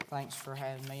Thanks for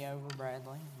having me over,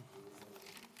 Bradley.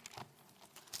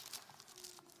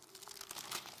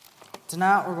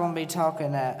 Tonight we're going to be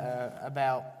talking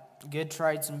about good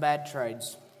trades and bad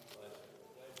trades.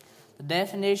 The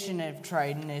definition of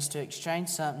trading is to exchange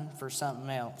something for something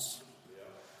else.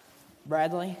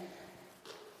 Bradley,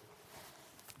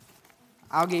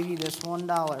 I'll give you this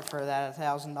 $1 for that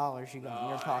 $1,000 you got in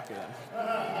your pocket.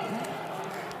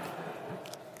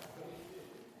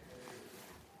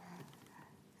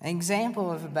 An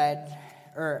example of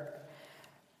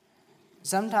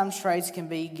sometimes trades can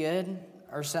be good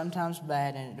or sometimes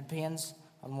bad, and it depends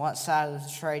on what side of the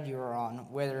trade you are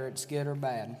on, whether it's good or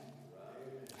bad.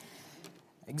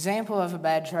 Example of a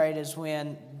bad trade is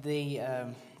when the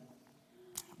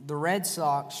Red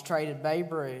Sox traded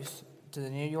Babe Ruth to the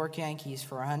New York Yankees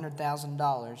for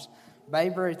 $100,000.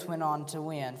 Babe Ruth went on to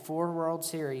win 4 World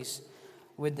Series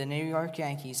with the New York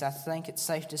Yankees. I think it's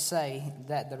safe to say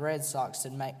that the Red Sox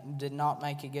did not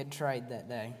make a good trade that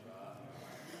day.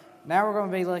 Now we're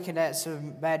going to be looking at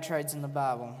some bad trades in the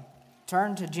Bible.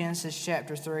 Turn to Genesis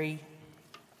chapter 3.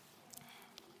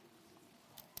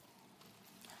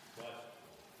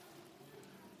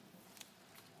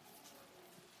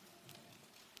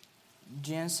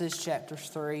 Genesis chapter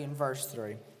 3 and verse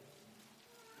 3.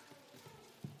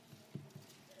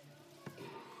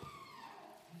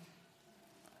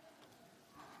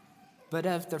 But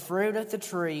of the fruit of the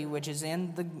tree which is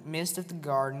in the midst of the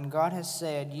garden, God has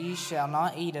said, Ye shall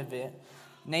not eat of it,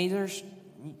 neither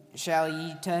shall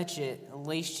ye touch it,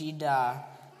 lest ye die.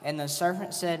 And the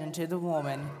serpent said unto the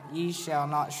woman, Ye shall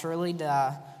not surely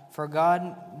die, for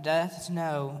God doth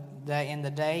know that in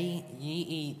the day ye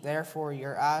eat, therefore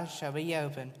your eyes shall be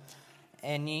opened,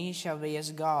 and ye shall be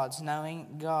as gods,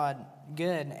 knowing God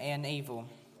good and evil.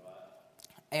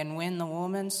 And when the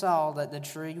woman saw that the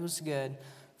tree was good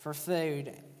for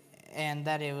food, and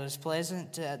that it was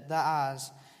pleasant to the eyes,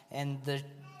 and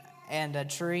a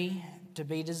tree to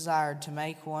be desired to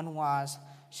make one wise,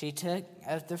 she took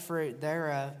of the fruit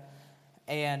thereof,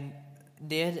 and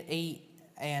did eat,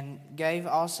 and gave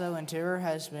also unto her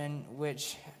husband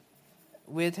which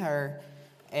with her,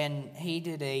 and he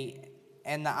did eat.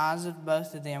 And the eyes of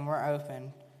both of them were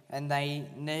opened, and they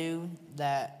knew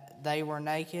that they were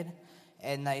naked,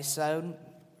 and they sewed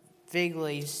fig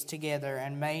leaves together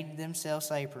and made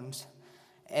themselves aprons.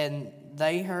 And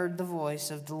they heard the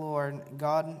voice of the Lord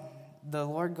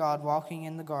God walking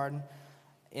in the garden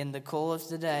in the cool of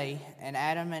the day. And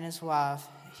Adam and his wife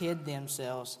hid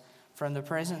themselves from the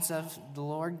presence of the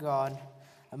Lord God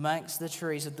amongst the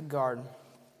trees of the garden.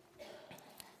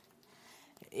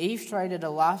 Eve traded a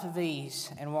life of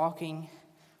ease and walking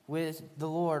with the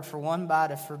Lord for one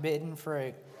bite of forbidden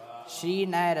fruit. She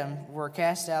and Adam were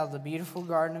cast out of the beautiful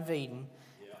Garden of Eden,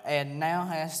 and now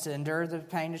has to endure the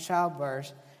pain of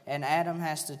childbirth, and Adam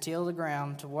has to till the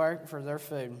ground to work for their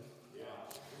food.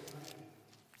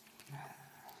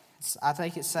 I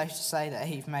think it's safe to say that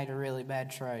Eve made a really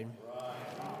bad trade.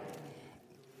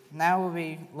 Now we'll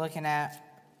be looking at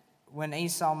when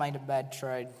Esau made a bad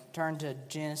trade. Turn to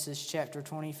Genesis chapter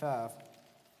 25.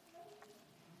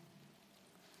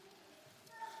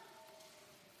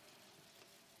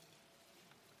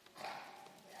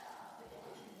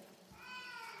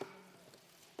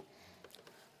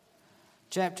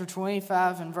 Chapter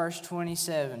 25 and verse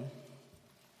 27.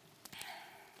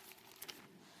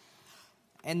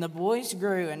 And the boys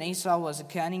grew, and Esau was a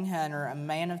cunning hunter, a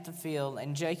man of the field,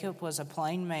 and Jacob was a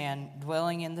plain man,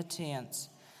 dwelling in the tents.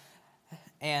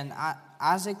 And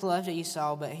Isaac loved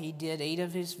Esau, but he did eat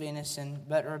of his venison.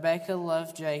 But Rebekah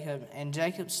loved Jacob, and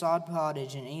Jacob sawed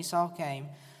pottage, and Esau came.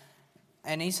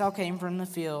 And Esau came from the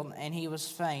field, and he was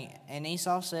faint. And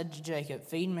Esau said to Jacob,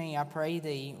 Feed me, I pray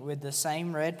thee, with the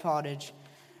same red pottage,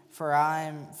 for I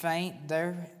am faint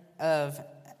thereof,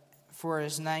 for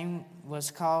his name was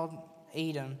called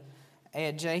Edom.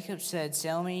 And Jacob said,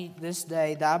 Sell me this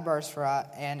day thy birthright.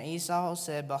 And Esau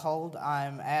said, Behold, I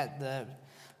am at the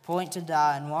point to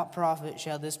die, and what profit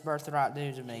shall this birthright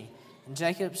do to me? And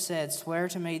Jacob said, Swear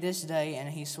to me this day. And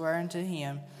he sware unto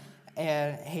him,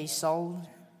 and he sold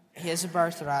his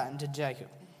birthright unto Jacob.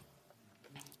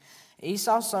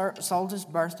 Esau sold his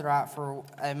birthright for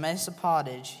a mess of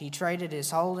pottage. He traded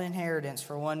his whole inheritance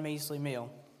for one measly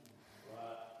meal.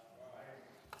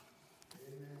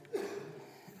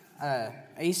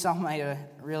 Esau made a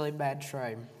really bad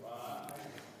trade.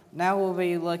 Now we'll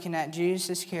be looking at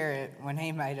Judas Iscariot when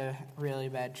he made a really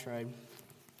bad trade.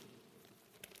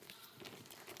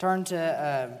 Turn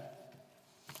to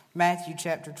Matthew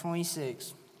chapter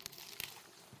 26.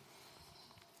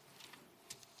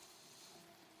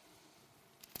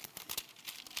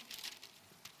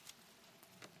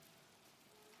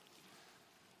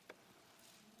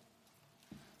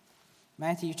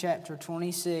 Matthew chapter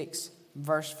 26,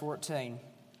 verse 14.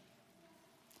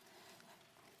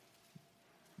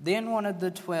 Then one of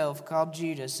the 12, called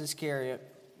Judas Iscariot,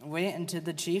 went unto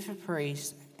the chief of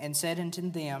priests and said unto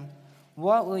them,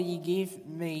 What will ye give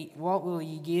me? What will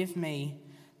ye give me?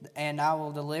 And I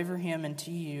will deliver him unto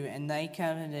you. And they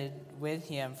covenanted with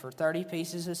him for 30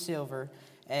 pieces of silver.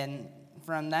 And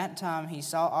from that time he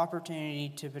sought opportunity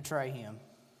to betray him.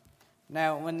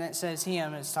 Now, when that says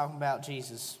him, it's talking about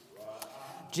Jesus.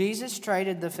 Jesus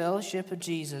traded the fellowship of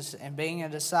Jesus and being a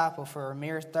disciple for a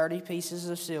mere 30 pieces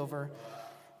of silver.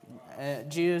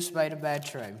 Judas made a bad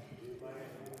trade.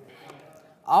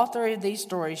 All three of these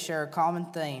stories share a common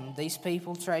theme. These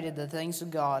people traded the things of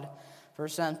God for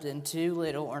something too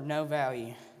little or no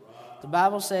value. The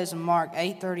Bible says in Mark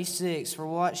 8:36, For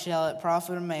what shall it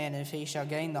profit a man if he shall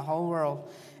gain the whole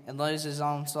world and lose his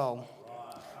own soul?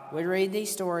 We read these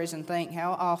stories and think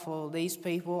how awful these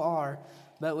people are,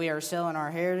 but we are selling our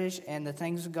heritage and the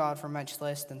things of God for much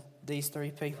less than these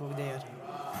three people did.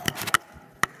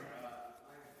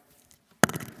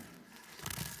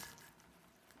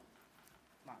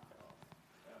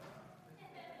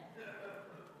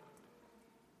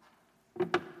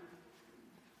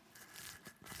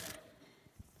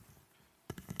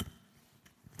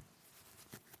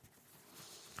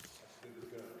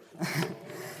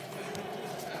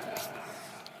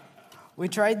 We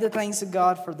trade the things of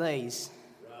God for these.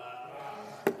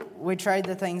 We trade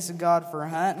the things of God for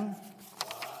hunting.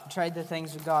 We trade the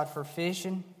things of God for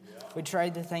fishing. We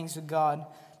trade the things of God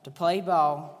to play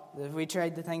ball. We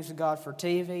trade the things of God for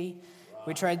TV.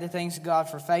 We trade the things of God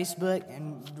for Facebook.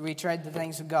 And we trade the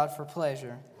things of God for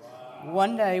pleasure.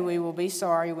 One day we will be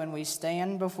sorry when we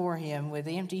stand before Him with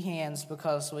empty hands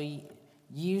because we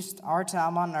used our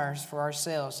time on earth for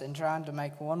ourselves and trying to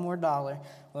make one more dollar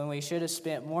when we should have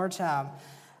spent more time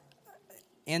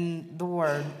in the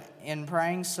Word, in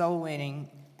praying, soul winning,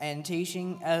 and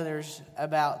teaching others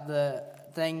about the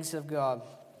things of God.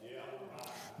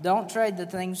 Don't trade the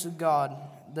things of God,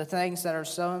 the things that are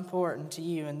so important to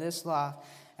you in this life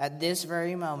at this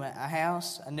very moment. A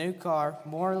house, a new car,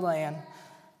 more land,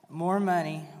 more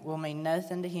money will mean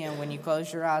nothing to Him when you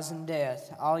close your eyes in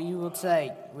death. All you will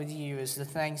take with you is the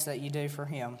things that you do for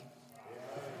Him.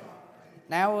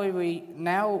 Now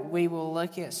we will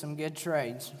look at some good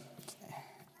trades.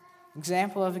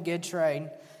 Example of a good trade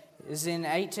is in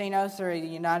 1803, the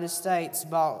United States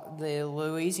bought the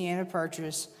Louisiana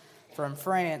Purchase from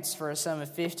France for a sum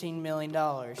of $15 million.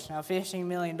 Now, $15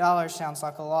 million sounds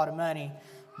like a lot of money,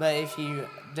 but if you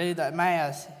do the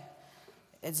math,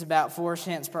 it's about 4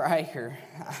 cents per acre.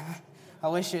 I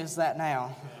wish it was that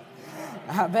now.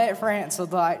 I bet France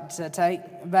would like to take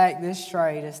back this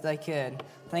trade if they could.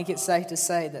 I think it's safe to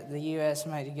say that the U.S.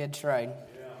 made a good trade.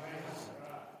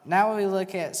 Now we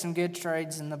look at some good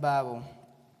trades in the Bible.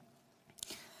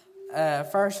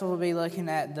 First, we'll be looking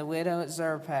at the widow at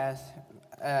Zarephath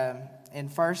in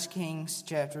 1 Kings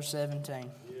chapter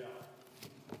 17.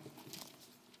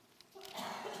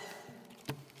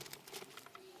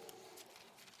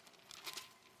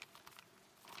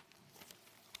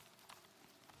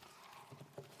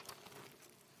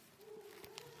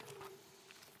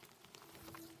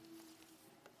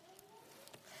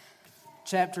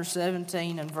 Chapter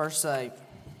 17 and verse 8.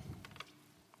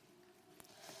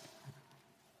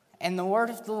 And the word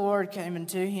of the Lord came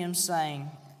unto him,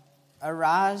 saying,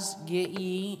 Arise, get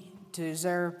ye to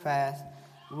Zarephath,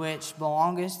 which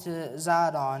belongeth to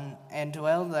Zidon, and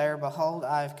dwell there. Behold,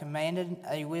 I have commanded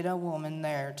a widow woman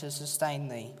there to sustain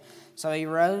thee. So he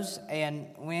rose and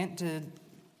went to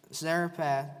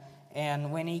Zarephath,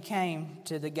 and when he came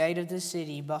to the gate of the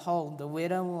city, behold, the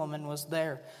widow woman was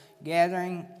there,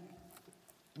 gathering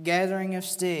of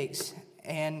sticks,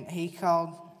 and he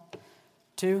called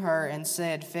to her and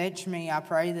said, Fetch me, I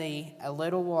pray thee, a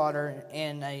little water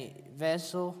in a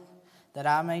vessel that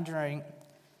I may drink.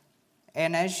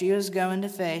 And as she was going to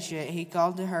fetch it, he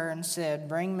called to her and said,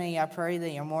 Bring me, I pray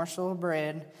thee, a morsel of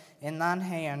bread in thine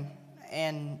hand.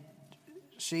 And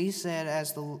she said,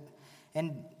 As the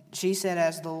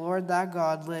Lord thy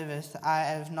God liveth, I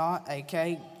have not a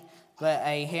cake, but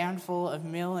a handful of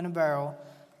meal in a barrel,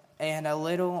 and a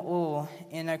little oil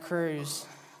in a cruse.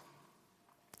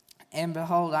 And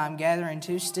behold, I am gathering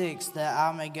 2 sticks, that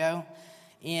I may go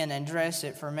in and dress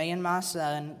it for me and my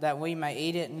son, that we may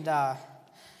eat it and die.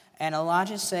 And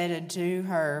Elijah said unto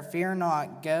her, Fear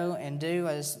not, go and do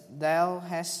as thou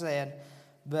hast said,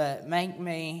 but make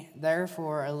me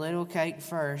therefore a little cake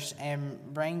first,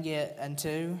 and bring it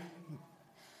unto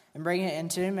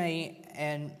me,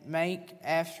 and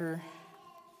after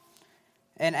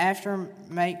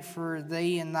make for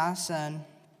thee and thy son.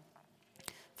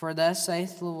 For thus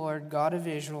saith the Lord God of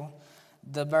Israel,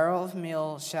 the barrel of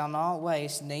meal shall not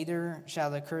waste, neither shall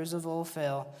the cruse of oil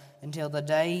fail, until the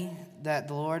day that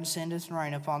the Lord sendeth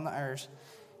rain upon the earth.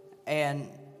 And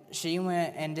she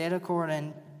went and did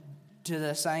according to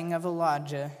the saying of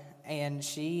Elijah, and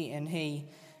she and he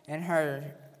and her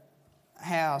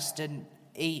house did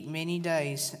eat many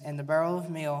days, and the barrel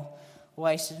of meal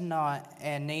wasted not,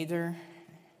 neither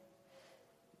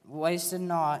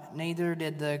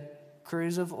did the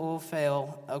cruse of oil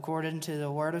fail, according to the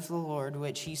word of the Lord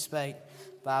which he spake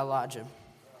by Elijah.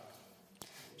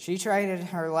 She traded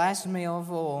her last meal of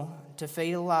oil to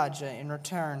feed Elijah. In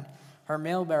return, her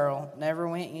meal barrel never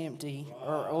went empty,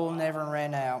 or oil never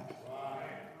ran out.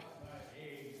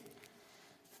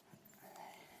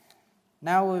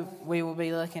 Now we will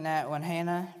be looking at when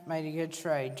Hannah made a good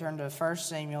trade. Turn to 1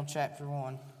 Samuel chapter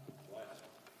 1.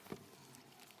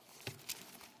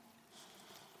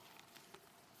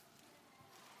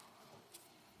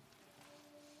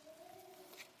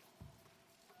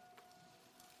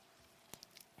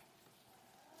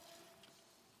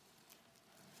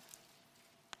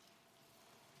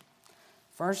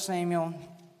 First Samuel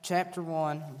chapter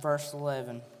 1, verse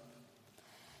 11.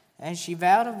 And she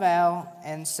vowed a vow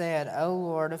and said, O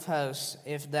Lord of hosts,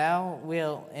 if thou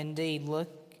wilt indeed look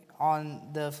on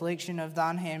the affliction of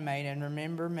thine handmaid, and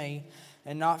remember me,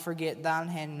 and not forget thine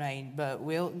handmaid, but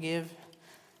wilt give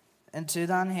unto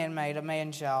thine handmaid a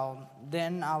man-child,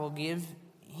 then I will give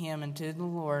him unto the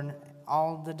Lord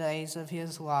all the days of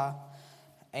his life,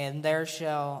 and there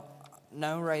shall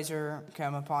no razor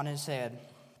come upon his head.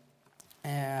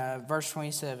 Verse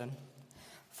 27.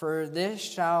 For this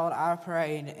child I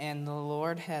prayed, and the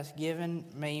Lord hath given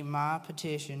me my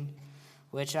petition,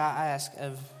 which I asked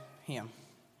of him.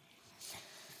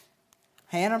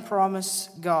 Hannah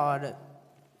promised God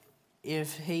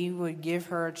if he would give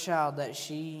her a child, that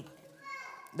she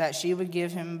would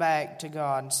give him back to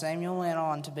God. Samuel went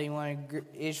on to be one of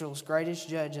Israel's greatest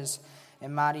judges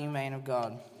and mighty man of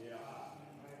God.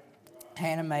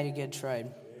 Hannah made a good trade.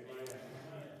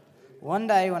 One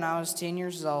day when I was 10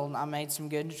 years old, I made some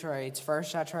good trades.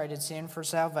 First, I traded sin for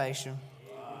salvation.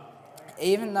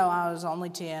 Even though I was only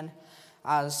 10,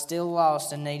 I was still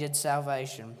lost and needed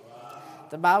salvation.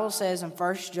 The Bible says in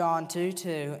 1 John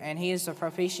 2:2, and he is the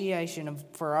propitiation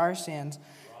for our sins,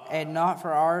 and not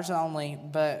for ours only,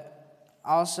 but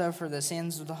also for the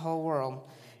sins of the whole world.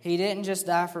 He didn't just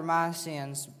die for my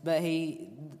sins,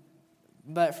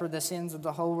 but for the sins of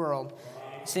the whole world.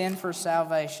 Sin for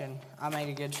salvation. I made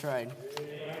a good trade.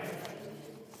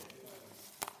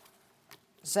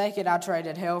 Second, I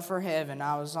traded hell for heaven.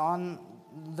 I was on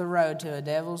the road to a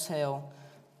devil's hell.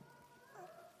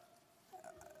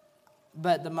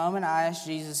 But the moment I asked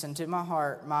Jesus into my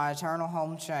heart, my eternal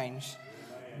home changed.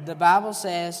 The Bible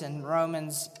says in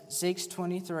Romans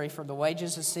 6:23, for the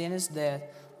wages of sin is death,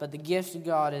 but the gift of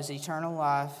God is eternal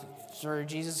life through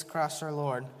Jesus Christ our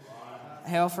Lord.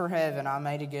 Hell for heaven. I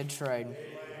made a good trade.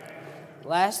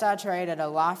 Last, I traded a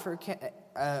life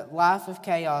of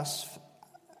chaos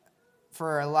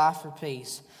for a life of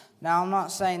peace. Now, I'm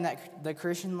not saying that the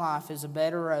Christian life is a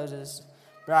bed of roses,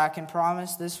 but I can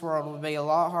promise this world will be a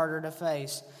lot harder to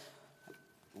face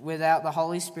without the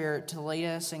Holy Spirit to lead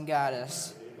us and guide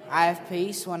us. I have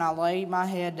peace when I lay my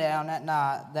head down at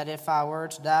night, that if I were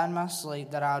to die in my sleep,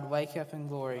 that I would wake up in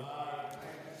glory.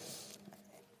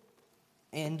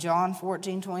 In John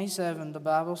 14:27, the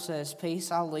Bible says,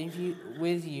 peace I leave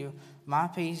with you, my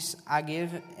peace I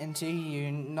give unto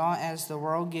you, not as the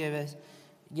world giveth,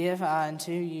 give I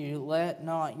unto you. Let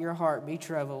not your heart be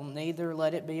troubled, neither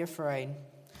let it be afraid.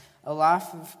 A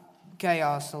life of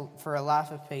chaos for a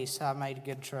life of peace. I made a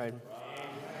good trade.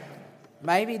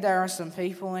 Maybe there are some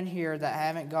people in here that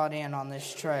haven't got in on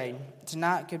this trade.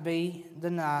 Tonight could be the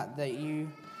night that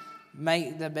you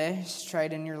make the best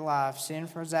trade in your life. Sin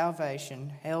for salvation,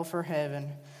 hell for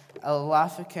heaven, a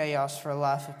life of chaos for a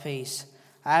life of peace.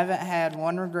 I haven't had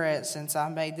one regret since I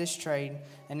made this trade,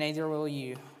 and neither will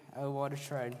you. Oh, what a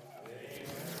trade.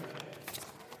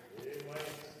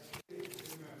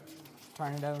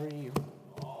 Turn it over to you.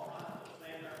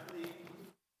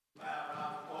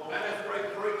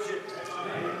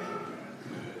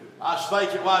 I was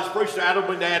thinking while I was preaching, I don't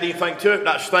mean to add anything to it, but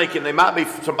I was thinking there might be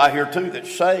somebody here too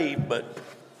that's saved, but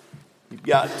you've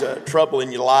got trouble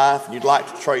in your life and you'd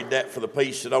like to trade that for the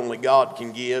peace that only God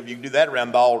can give. You can do that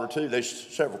around the altar too. There's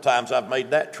several times I've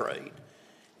made that trade,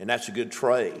 and that's a good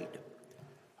trade.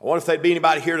 I wonder if there'd be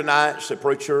anybody here tonight that said,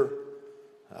 preacher,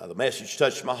 the message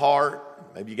touched my heart.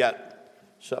 Maybe you got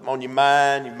something on your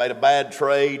mind. You made a bad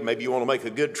trade. Maybe you want to make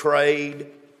a good trade.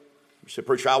 You said,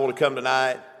 preacher, I want to come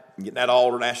tonight and get in that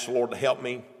altar and ask the Lord to help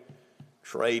me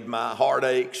trade my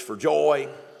heartaches for joy,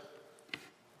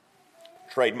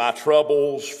 trade my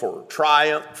troubles for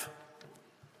triumph?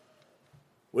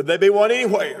 Would there be one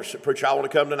anywhere? So, preacher, I want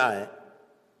to come tonight.